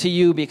run to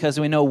you because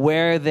we know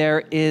where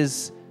there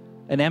is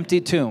an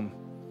empty tomb,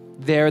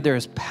 there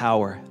is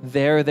power.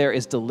 There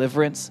is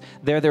deliverance.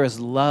 There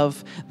is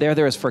love.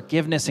 There is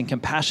forgiveness and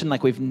compassion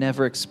like we've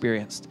never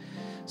experienced.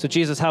 So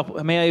Jesus,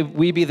 may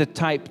we be the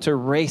type to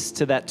race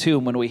to that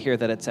tomb when we hear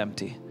that it's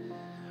empty.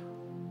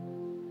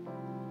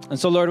 And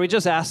so, Lord, we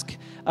just ask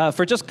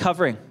for just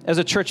covering as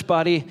a church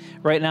body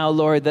right now,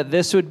 Lord, that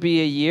this would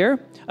be a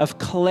year of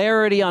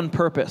clarity on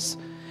purpose,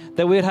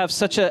 that we would have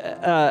such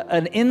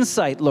an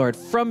insight, Lord,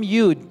 from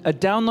you, a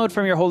download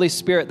from your Holy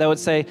Spirit that would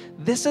say,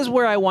 this is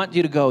where I want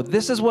you to go.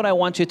 This is what I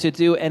want you to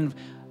do. And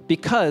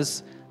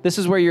because this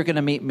is where you're going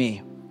to meet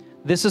me.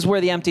 This is where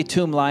the empty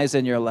tomb lies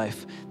in your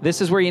life. This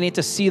is where you need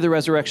to see the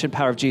resurrection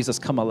power of Jesus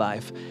come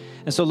alive.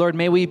 And so, Lord,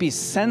 may we be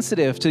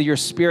sensitive to your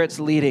Spirit's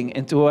leading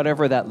into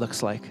whatever that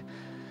looks like.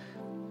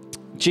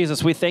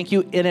 Jesus, we thank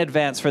you in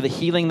advance for the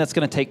healing that's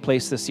going to take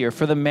place this year,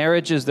 for the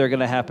marriages that are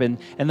going to happen,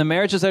 and the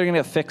marriages that are going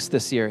to get fixed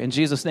this year. In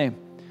Jesus' name.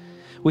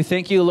 We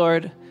thank you,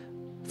 Lord,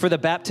 for the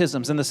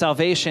baptisms and the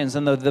salvations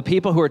and the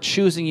people who are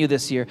choosing you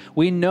this year.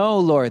 We know,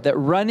 Lord, that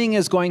running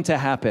is going to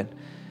happen.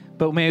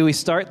 But may we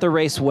start the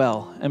race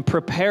well and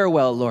prepare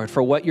well, Lord,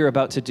 for what you're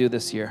about to do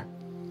this year.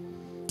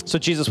 So,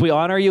 Jesus, we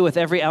honor you with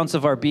every ounce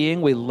of our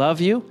being. We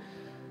love you.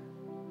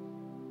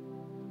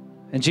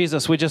 And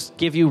Jesus, we just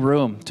give you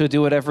room to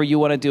do whatever you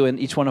want to do in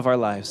each one of our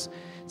lives.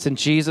 It's in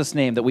Jesus'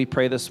 name that we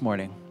pray this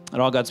morning.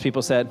 And all God's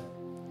people said,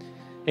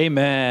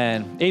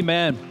 amen.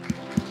 Amen.